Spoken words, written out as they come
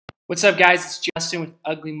What's up, guys? It's Justin with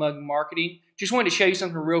Ugly Mug Marketing. Just wanted to show you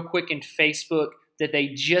something real quick in Facebook that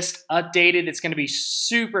they just updated. It's going to be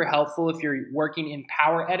super helpful if you're working in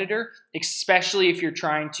Power Editor, especially if you're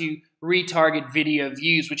trying to retarget video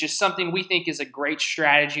views, which is something we think is a great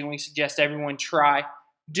strategy and we suggest everyone try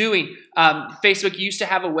doing. Facebook used to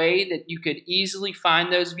have a way that you could easily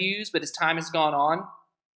find those views, but as time has gone on,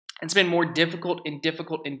 it's been more difficult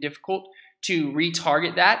to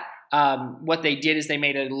retarget that. What they did is they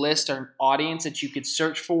made a list or an audience that you could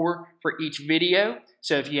search for each video.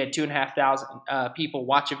 So if you had 2,500 people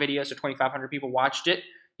watch a video, so 2,500 people watched it,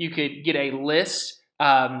 you could get a list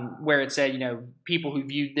where it said, people who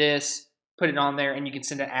viewed this, put it on there, and you can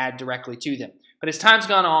send an ad directly to them. But as time's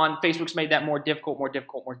gone on, Facebook's made that more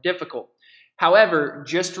difficult. However,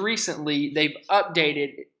 just recently, they've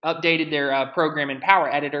updated their program in Power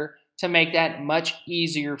Editor to make that much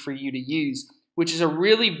easier for you to use, which is a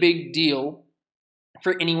really big deal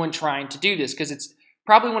for anyone trying to do this because it's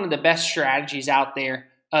probably one of the best strategies out there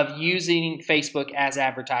of using Facebook as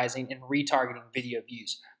advertising and retargeting video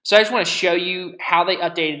views. So I just want to show you how they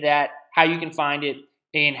updated that, how you can find it,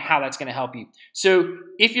 and how that's going to help you. So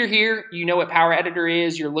if you're here, you know what Power Editor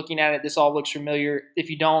is, you're looking at it, this all looks familiar. If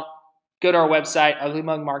you don't, go to our website,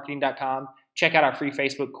 uglymugmarketing.com, check out our free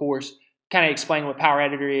Facebook course, kind of explain what Power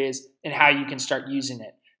Editor is and how you can start using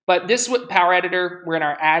it. But this is what Power Editor, we're in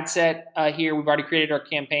our ad set here. We've already created our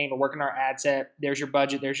campaign. We're working our ad set. There's your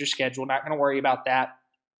budget. There's your schedule. Not going to worry about that.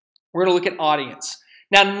 We're going to look at audience.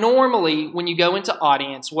 Now, normally, when you go into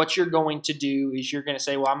audience, what you're going to do is you're going to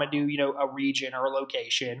say, well, I'm going to do, a region or a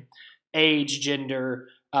location, age, gender.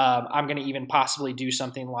 I'm going to even possibly do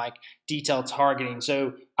something like detailed targeting.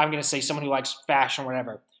 So I'm going to say someone who likes fashion or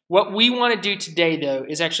whatever. What we want to do today, though,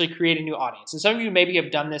 is actually create a new audience. And some of you maybe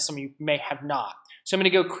have done this. Some of you may have not. So I'm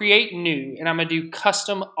going to go create new, and I'm going to do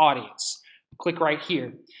custom audience. Click right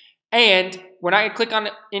here. And we're not going to click on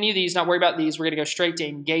any of these, not worry about these. We're going to go straight to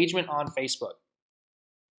engagement on Facebook.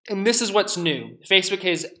 And this is what's new. Facebook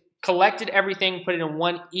has collected everything, put it in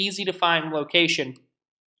one easy-to-find location.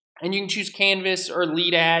 And you can choose Canvas or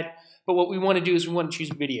lead ad. But what we want to do is we want to choose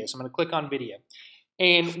video. So I'm going to click on video.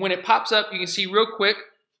 And when it pops up, you can see real quick,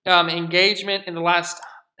 engagement in the last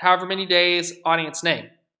however many days, audience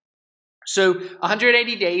name. So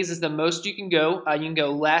 180 days is the most you can go. You can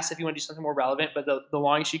go less if you want to do something more relevant, but the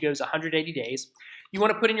longest you go is 180 days. You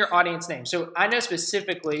want to put in your audience name. So I know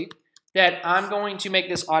specifically that I'm going to make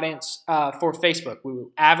this audience for Facebook. We're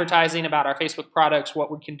advertising about our Facebook products,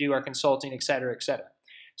 what we can do, our consulting, et cetera, et cetera.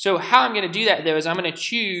 So how I'm going to do that, though, is I'm going to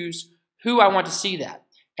choose who I want to see that.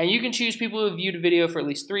 And you can choose people who viewed a video for at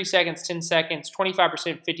least 3 seconds, 10 seconds,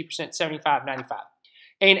 25%, 50%, 75, 95.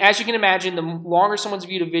 And as you can imagine, the longer someone's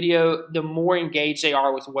viewed a video, the more engaged they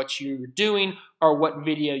are with what you're doing or what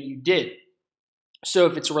video you did. So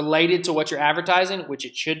if it's related to what you're advertising, which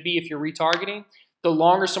it should be if you're retargeting, the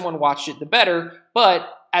longer someone watched it, the better. But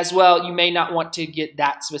as well, you may not want to get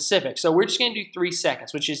that specific. So we're just going to do 3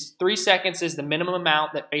 seconds, which is 3 seconds is the minimum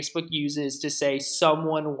amount that Facebook uses to say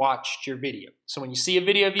someone watched your video. So when you see a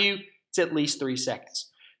video view, it's at least 3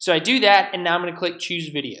 seconds. So I do that, and now I'm going to click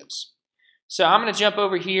Choose Videos. So I'm going to jump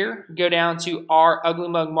over here, go down to our Ugly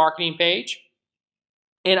Mug Marketing page,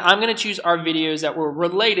 and I'm going to choose our videos that were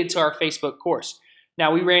related to our Facebook course.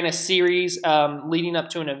 Now, we ran a series leading up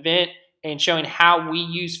to an event and showing how we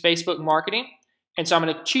use Facebook marketing, and so I'm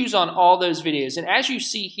going to choose on all those videos. And as you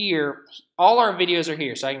see here, all our videos are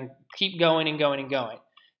here, so I can keep going and going and going.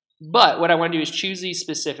 But what I want to do is choose these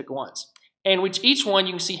specific ones, and with each one,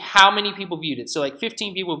 you can see how many people viewed it. So like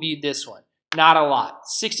 15 people viewed this one. Not a lot.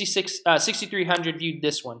 6,300 viewed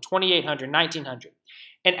this one, 2,800, 1,900.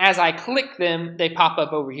 And as I click them, they pop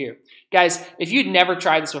up over here. Guys, if you'd never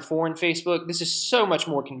tried this before in Facebook, this is so much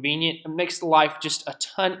more convenient. It makes life just a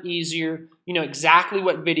ton easier. You know exactly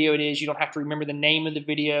what video it is. You don't have to remember the name of the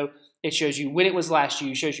video. It shows you when it was last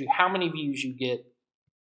viewed. It shows you how many views you get.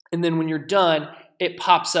 And then when you're done, it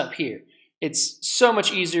pops up here. It's so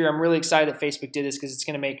much easier. I'm really excited that Facebook did this because it's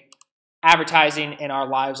going to make advertising in our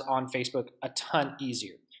lives on Facebook a ton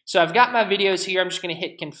easier. So I've got my videos here. I'm just going to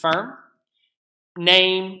hit confirm,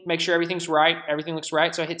 name, make sure everything's right. Everything looks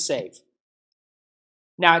right, so I hit save.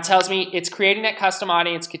 Now it tells me it's creating that custom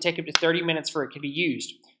audience. Could take up to 30 minutes for it to be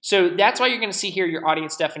used. So that's why you're going to see here your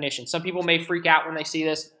audience definition. Some people may freak out when they see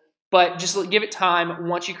this, but just give it time.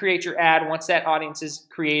 Once you create your ad, once that audience is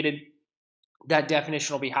created, that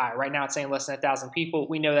definition will be high. Right now it's saying less than 1,000 people.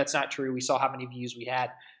 We know that's not true. We saw how many views we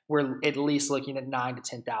had. We're at least looking at 9,000 to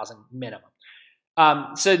 10,000 minimum.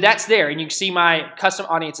 So that's there, and you can see my custom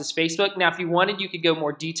audience is Facebook. Now, if you wanted, you could go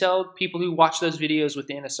more detailed. People who watch those videos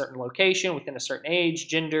within a certain location, within a certain age,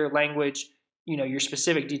 gender, language, your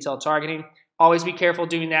specific detailed targeting. Always be careful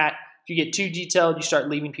doing that. If you get too detailed, you start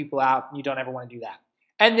leaving people out. You don't ever want to do that.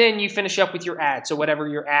 And then you finish up with your ad. So whatever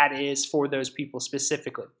your ad is for those people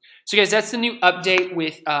specifically. So guys, that's the new update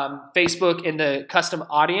with Facebook and the custom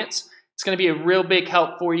audience. It's going to be a real big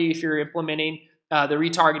help for you if you're implementing the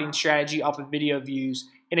retargeting strategy off of video views.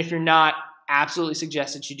 And if you're not, absolutely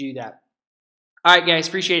suggest that you do that. All right, guys,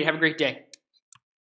 appreciate it. Have a great day.